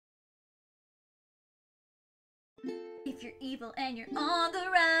If you're evil and you're on the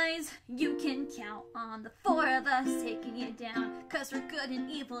rise, you can count on the four of us taking you down. Cause we're good and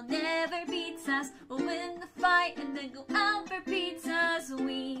evil never beats us. We'll win the fight and then go out for pizzas.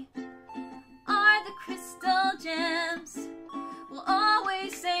 We are the crystal gems. We'll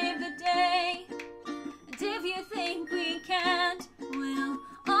always save the day. And if you think we can't, we'll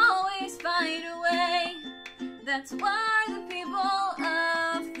always find a way. That's why the people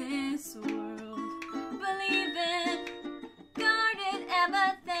of this world believe in Garden,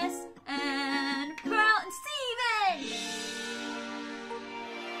 Amethyst, and Pearl and Steven!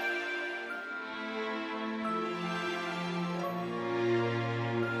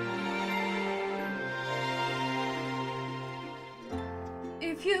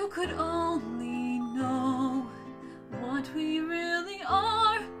 If you could only know what we really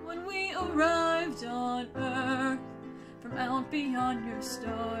are when we arrived on Earth from out beyond your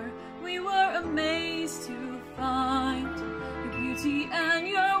star, we were amazed to find your beauty and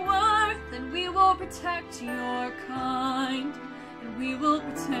your worth, and we will protect your kind, and we will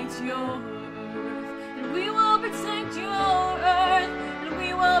protect your earth, and we will protect your earth, and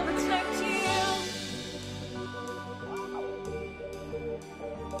we will protect you.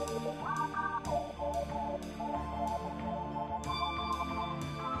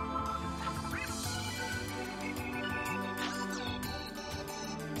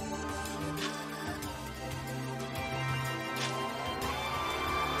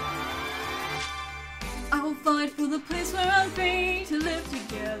 I will fight for the place where I'm free to live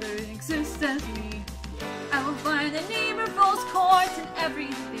together and exist as we. I will find the neighbor false courts and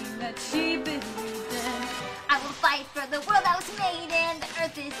everything that she believes in. I will fight for the world I was made in. The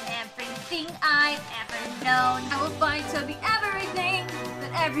earth is everything I've ever known. I will fight to be everything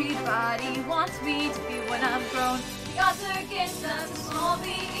that everybody wants me to be when I'm grown. The odds are against us, we'll all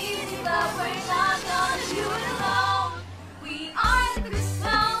be